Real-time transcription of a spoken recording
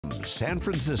San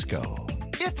Francisco.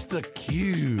 It's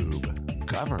theCUBE,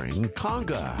 covering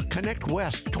Conga Connect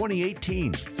West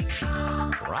 2018.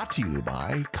 Brought to you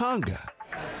by Conga.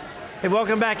 Hey,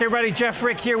 welcome back everybody. Jeff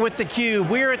Frick here with theCUBE.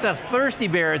 We're at the Thirsty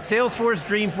Bear at Salesforce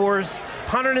Dreamforce.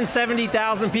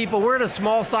 170,000 people. We're at a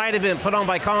small side event put on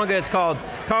by Conga. It's called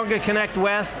Conga Connect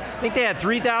West. I think they had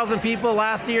 3,000 people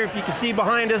last year. If you can see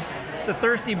behind us, the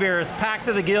Thirsty Bear is packed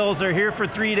to the gills. They're here for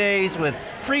 3 days with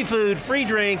free food, free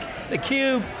drink,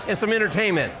 theCUBE, and some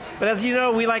entertainment. But as you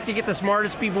know, we like to get the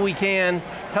smartest people we can,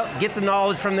 help get the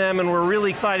knowledge from them, and we're really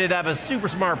excited to have a super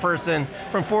smart person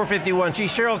from 451.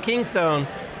 She's Sheryl Kingstone,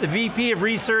 the VP of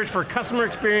Research for Customer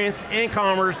Experience and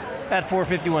Commerce at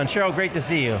 451. Sheryl, great to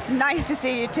see you. Nice to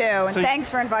see you too, and thanks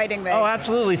for inviting me. Oh,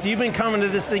 absolutely. So you've been coming to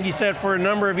this thing, you said, for a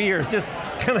number of years. Just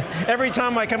kind of every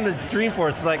time I come to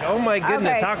Dreamforce, it's like, oh my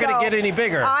goodness, how could it get any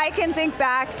bigger? I can think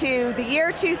back to the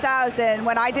year 2000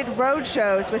 when I did road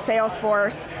shows with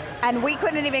Salesforce, and we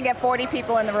couldn't even get 40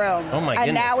 people in the room. Oh my goodness.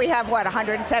 And now we have, what,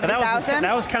 170,000?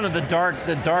 That was kind of the dark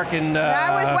and...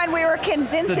 that was when we were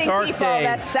convincing people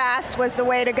that SaaS was the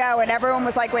way to go, and everyone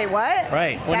was like, wait, what?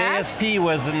 Right, SaaS? when ASP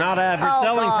was not average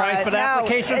selling price, but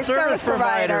application service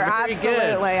provider. Absolutely, good.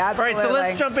 Absolutely. All right, so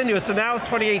let's jump into it. So now it's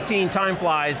 2018, time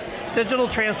flies. Digital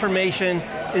transformation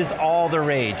is all the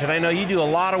rage, and I know you do a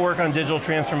lot of work on digital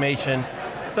transformation.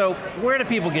 So where do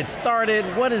people get started?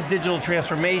 What is digital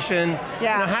transformation?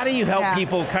 Yeah. How do you help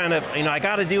people kind of, I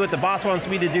got to do it, the boss wants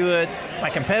me to do it, my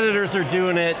competitors are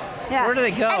doing it. Yeah. Where do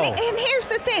they go? And here's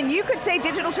the thing, you could say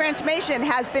digital transformation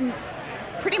has been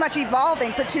pretty much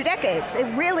evolving for 2 decades. It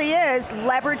really is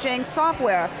leveraging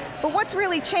software. But what's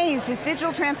really changed is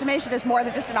digital transformation is more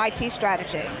than just an IT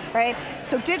strategy, right?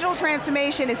 So digital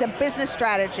transformation is a business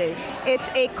strategy. It's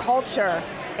a culture.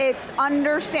 It's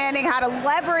understanding how to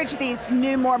leverage these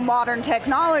new, more modern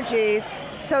technologies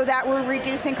so that we're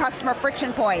reducing customer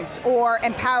friction points, or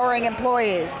empowering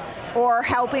employees, or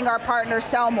helping our partners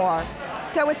sell more.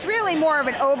 So it's really more of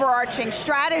an overarching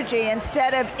strategy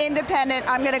instead of independent,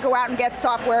 I'm going to go out and get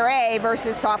software A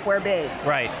versus software B.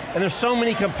 Right, and there's so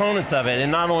many components of it,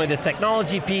 and not only the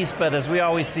technology piece, but as we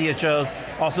always see it shows,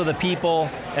 also the people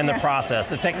and the process.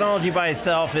 The technology by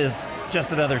itself is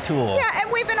just another tool. Yeah,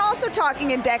 and we've been also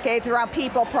talking in decades around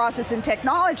people, process, and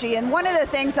technology, and one of the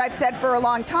things I've said for a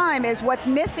long time is what's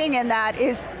missing in that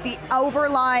is the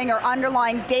overlying or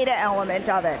underlying data element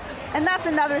of it. And that's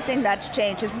another thing that's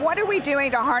changed, is what are we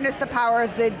doing to harness the power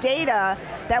of the data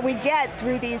that we get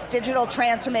through these digital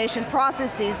transformation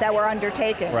processes that we're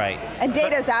undertaking. Right. And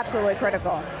data is absolutely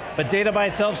critical. But data by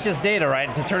itself is just data,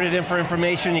 right? To turn it in for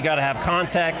information, you got to have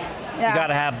context, you got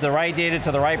to have the right data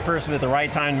to the right person at the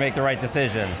right time to make the right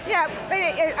decision. Yeah, but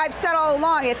I've said all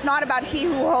along, it's not about he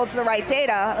who holds the right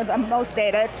data, the most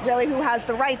data, it's really who has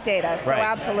the right data, so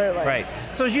absolutely. Right,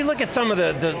 so as you look at some of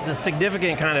the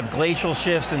significant kind of glacial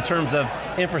shifts in terms of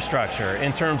infrastructure,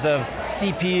 in terms of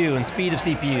CPU and speed of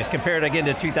CPUs, compared again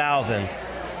to 2000,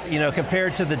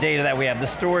 compared to the data that we have, the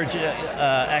storage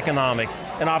economics,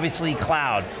 and obviously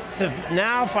cloud. So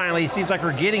now finally, it seems like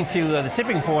we're getting to the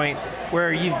tipping point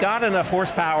where you've got enough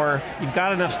horsepower, you've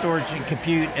got enough storage and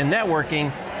compute and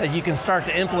networking that you can start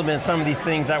to implement some of these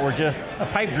things that were just a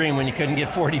pipe dream when you couldn't get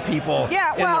 40 people in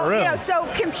the room. So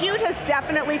compute has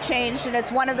definitely changed, and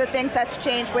it's one of the things that's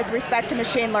changed with respect to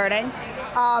machine learning.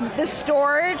 The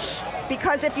storage,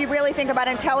 because if you really think about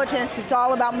intelligence, it's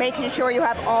all about making sure you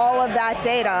have all of that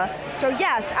data. So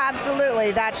yes,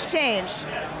 absolutely, that's changed.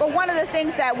 But one of the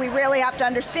things that we really have to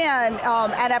understand,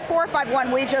 and at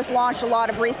 451 we just launched a lot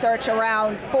of research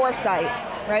around foresight,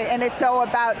 right? And it's so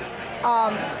about,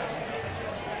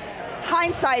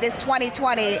 hindsight is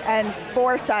 2020 and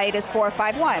foresight is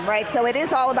 451, right? So it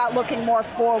is all about looking more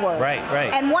forward. Right.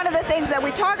 And one of the things that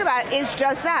we talk about is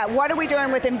just that. What are we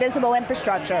doing with invisible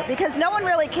infrastructure? Because no one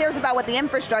really cares about what the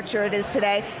infrastructure it is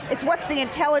today, it's what's the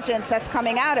intelligence that's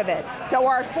coming out of it. So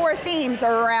our 4 themes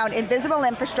are around invisible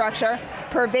infrastructure,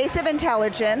 pervasive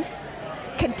intelligence,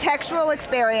 contextual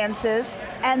experiences,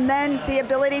 and then the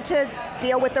ability to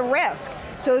deal with the risk.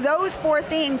 So those 4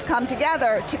 themes come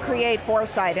together to create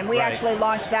foresight, and we actually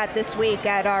launched that this week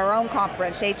at our own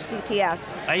conference,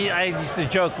 HCTS. I used to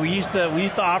joke, we used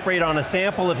to operate on a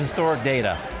sample of historic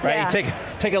data, right? Yeah. You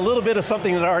take a little bit of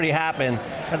something that already happened,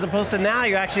 as opposed to now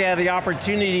you actually have the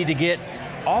opportunity to get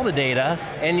all the data,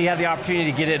 and you have the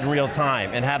opportunity to get it in real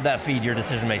time and have that feed your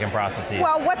decision-making processes.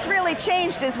 Well, what's really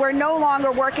changed is we're no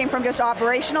longer working from just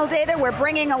operational data, we're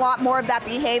bringing a lot more of that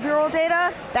behavioral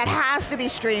data that has to be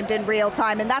streamed in real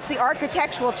time, and that's the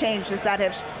architectural changes that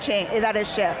have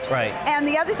shifted. Right. And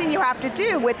the other thing you have to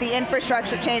do with the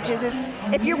infrastructure changes is,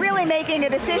 if you're really making a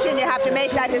decision, you have to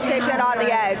make that decision on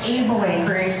the edge.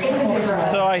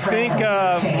 So I think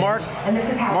Mark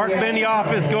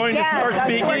Benioff is going to start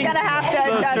speaking. We're going to have to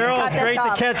Sheryl, it's great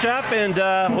to catch up, and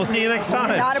we'll see you next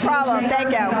time. Not a problem,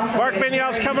 thank you. Mark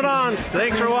Benioff's coming on.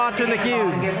 Thanks for watching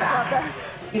theCUBE.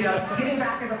 You know, giving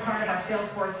back is a part of our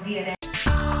Salesforce DNA.